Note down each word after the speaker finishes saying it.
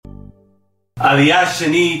Aliyah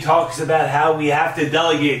Sheni talks about how we have to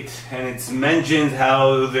delegate, and it's mentioned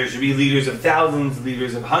how there should be leaders of thousands,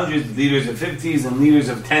 leaders of hundreds, leaders of 50s, and leaders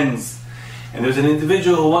of 10s. And there's an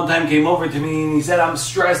individual who one time came over to me and he said, "I'm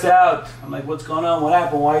stressed out." I'm like, "What's going on? What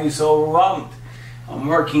happened? Why are you so overwhelmed?" "I'm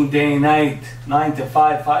working day and night, 9 to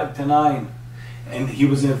 5, 5 to 9. And he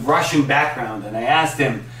was a Russian background, and I asked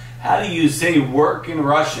him, "How do you say work in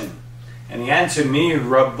Russian?" And he answered me,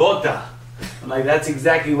 "Robota." I'm like, "That's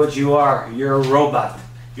exactly what you are. You're a robot.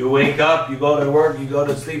 You wake up, you go to work, you go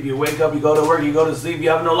to sleep, you wake up, you go to work, you go to sleep, you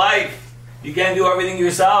have no life. You can't do everything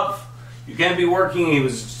yourself. You can't be working." He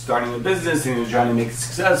was starting a business and he was trying to make it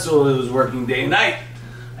successful. He was working day and night.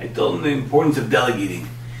 I told him the importance of delegating.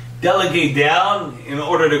 Delegate down in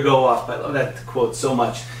order to go up. I love that quote so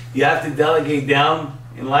much. You have to delegate down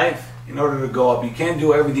in life in order to go up. You can't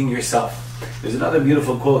do everything yourself. There's another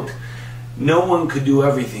beautiful quote. No one could do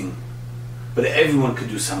everything, but everyone could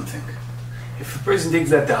do something. If a person takes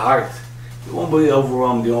that to heart, he won't be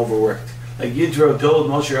overwhelmed and overworked. Like Yitro told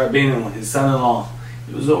Moshe Rabbeinu, his son-in-law,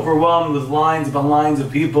 he was overwhelmed with lines upon lines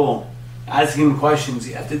of people asking him questions.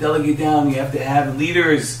 You have to delegate down, you have to have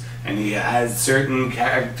leaders, and he has certain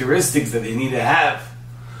characteristics that they need to have.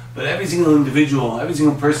 But every single individual, every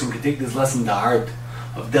single person could take this lesson to heart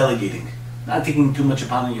of delegating. Not taking too much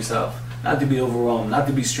upon yourself, not to be overwhelmed, not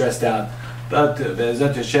to be stressed out, but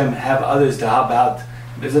Be'ezrat Hashem, have others to help out.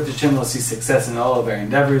 Be'ezrat Hashem will see success in all of our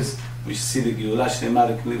endeavors. We should see the Geulah Shlema,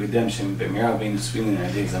 the complete redemption. B'mirav Beinu Sfilin,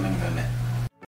 our days. Amen.